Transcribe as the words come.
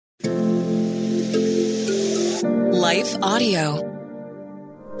Life Audio.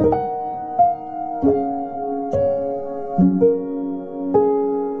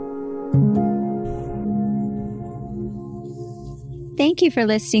 Thank you for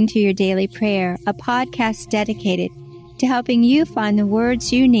listening to Your Daily Prayer, a podcast dedicated to helping you find the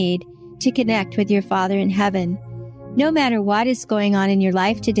words you need to connect with your Father in heaven. No matter what is going on in your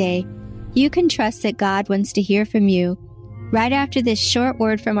life today, you can trust that God wants to hear from you. Right after this short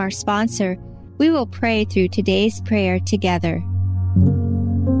word from our sponsor, we will pray through today's prayer together.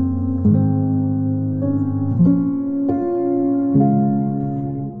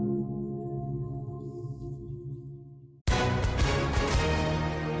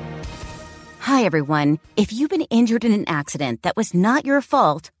 Hi, everyone. If you've been injured in an accident that was not your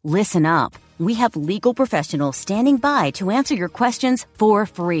fault, listen up. We have legal professionals standing by to answer your questions for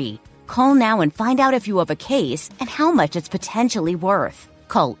free. Call now and find out if you have a case and how much it's potentially worth.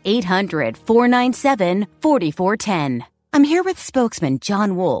 Call 800-497-4410. I'm here with spokesman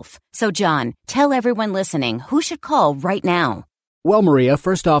John Wolf. So, John, tell everyone listening who should call right now. Well, Maria,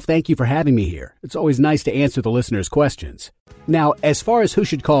 first off, thank you for having me here. It's always nice to answer the listeners' questions. Now, as far as who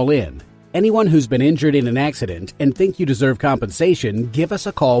should call in, anyone who's been injured in an accident and think you deserve compensation, give us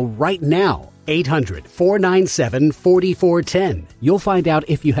a call right now. 800-497-4410. You'll find out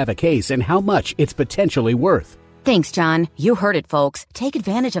if you have a case and how much it's potentially worth. Thanks, John. You heard it, folks. Take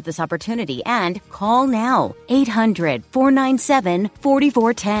advantage of this opportunity and call now.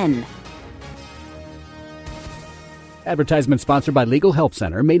 800-497-4410. Advertisement sponsored by Legal Help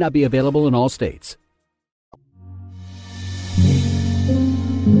Center. May not be available in all states.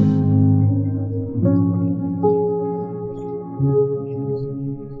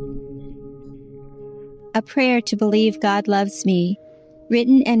 A Prayer to Believe God Loves Me,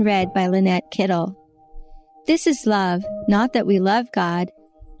 written and read by Lynette Kittle. This is love, not that we love God,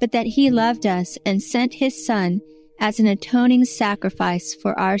 but that He loved us and sent His Son as an atoning sacrifice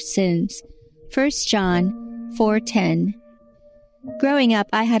for our sins. 1 John 4:10. Growing up,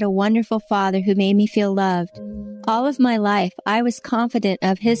 I had a wonderful father who made me feel loved. All of my life, I was confident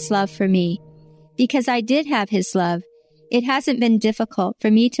of His love for me. Because I did have His love, it hasn't been difficult for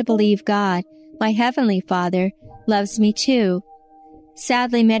me to believe God, my Heavenly Father, loves me too.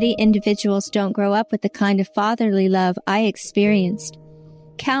 Sadly, many individuals don't grow up with the kind of fatherly love I experienced.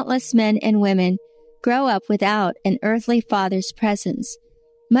 Countless men and women grow up without an earthly father's presence,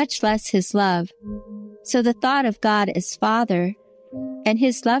 much less His love. So the thought of God as Father and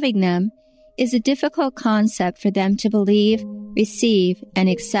His loving them is a difficult concept for them to believe, receive, and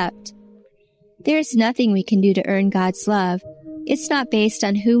accept. There is nothing we can do to earn God's love. It's not based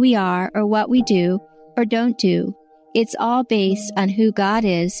on who we are or what we do or don't do. It's all based on who God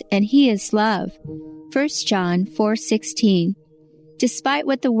is, and He is love. 1 John 4:16. Despite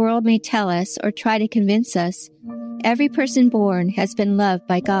what the world may tell us or try to convince us, every person born has been loved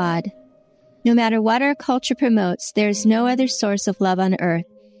by God. No matter what our culture promotes, there is no other source of love on earth.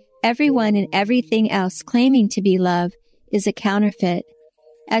 Everyone and everything else claiming to be love is a counterfeit.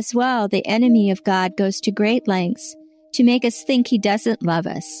 As well, the enemy of God goes to great lengths to make us think He doesn't love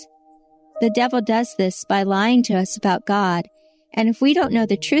us. The devil does this by lying to us about God, and if we don't know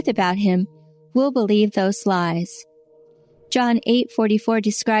the truth about Him, we'll believe those lies. John 8:44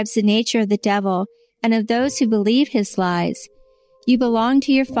 describes the nature of the devil and of those who believe his lies. You belong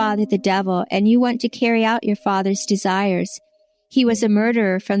to your father, the devil, and you want to carry out your father's desires. He was a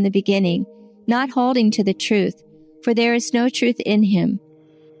murderer from the beginning, not holding to the truth, for there is no truth in him.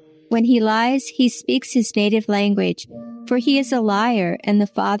 When he lies, he speaks his native language, for he is a liar and the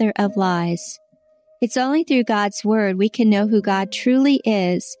father of lies. It's only through God's word we can know who God truly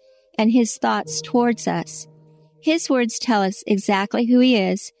is and His thoughts towards us. His words tell us exactly who He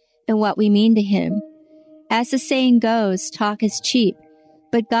is and what we mean to Him. As the saying goes, talk is cheap,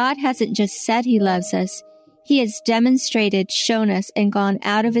 but God hasn't just said He loves us. He has demonstrated, shown us, and gone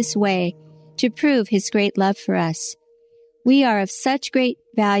out of His way to prove His great love for us. We are of such great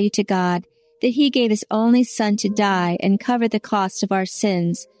value to God that He gave His only Son to die and cover the cost of our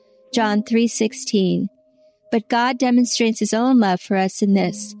sins. John 3:16. But God demonstrates His own love for us in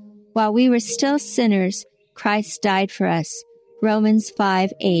this: while we were still sinners, Christ died for us. Romans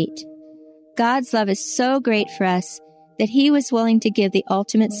 5:8. God's love is so great for us that He was willing to give the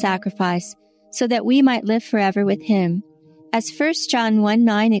ultimate sacrifice so that we might live forever with Him. As 1 John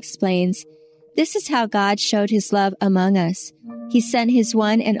 1:9 explains, this is how God showed His love among us. He sent His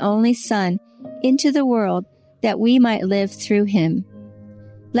one and only Son into the world that we might live through Him.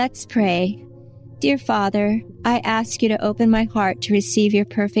 Let's pray. Dear Father, I ask You to open my heart to receive Your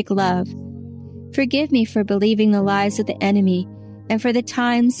perfect love. Forgive me for believing the lies of the enemy and for the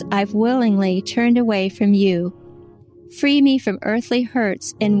times I've willingly turned away from You. Free me from earthly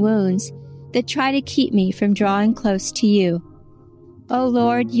hurts and wounds that try to keep me from drawing close to you. O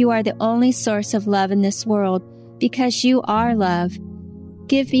Lord, you are the only source of love in this world because you are love.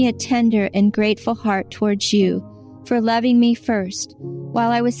 Give me a tender and grateful heart towards you for loving me first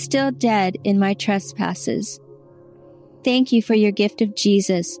while I was still dead in my trespasses. Thank you for your gift of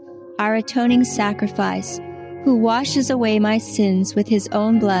Jesus, our atoning sacrifice, who washes away my sins with his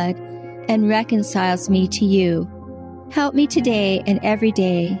own blood and reconciles me to you. Help me today and every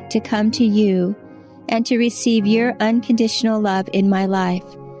day to come to you and to receive your unconditional love in my life.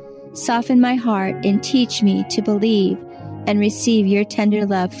 Soften my heart and teach me to believe and receive your tender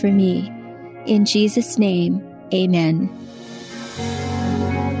love for me. In Jesus' name, amen.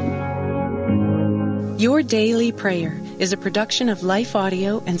 Your Daily Prayer is a production of Life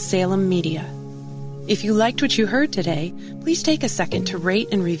Audio and Salem Media. If you liked what you heard today, please take a second to rate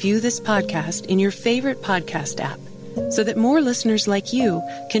and review this podcast in your favorite podcast app so that more listeners like you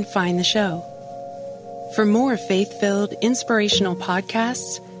can find the show. For more faith-filled, inspirational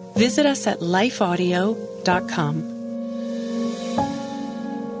podcasts, visit us at lifeaudio.com.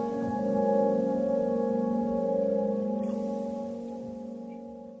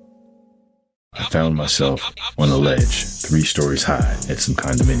 I found myself on a ledge, 3 stories high at some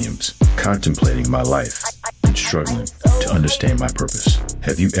condominiums, contemplating my life and struggling to understand my purpose.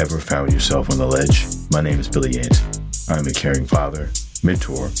 Have you ever found yourself on the ledge? My name is Billy Yancey. I'm a caring father,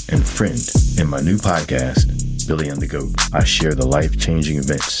 mentor, and friend. In my new podcast, Billy and the Goat, I share the life-changing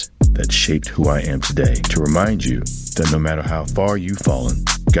events that shaped who I am today to remind you that no matter how far you've fallen,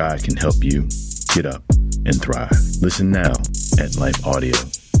 God can help you get up and thrive. Listen now at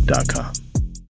lifeaudio.com.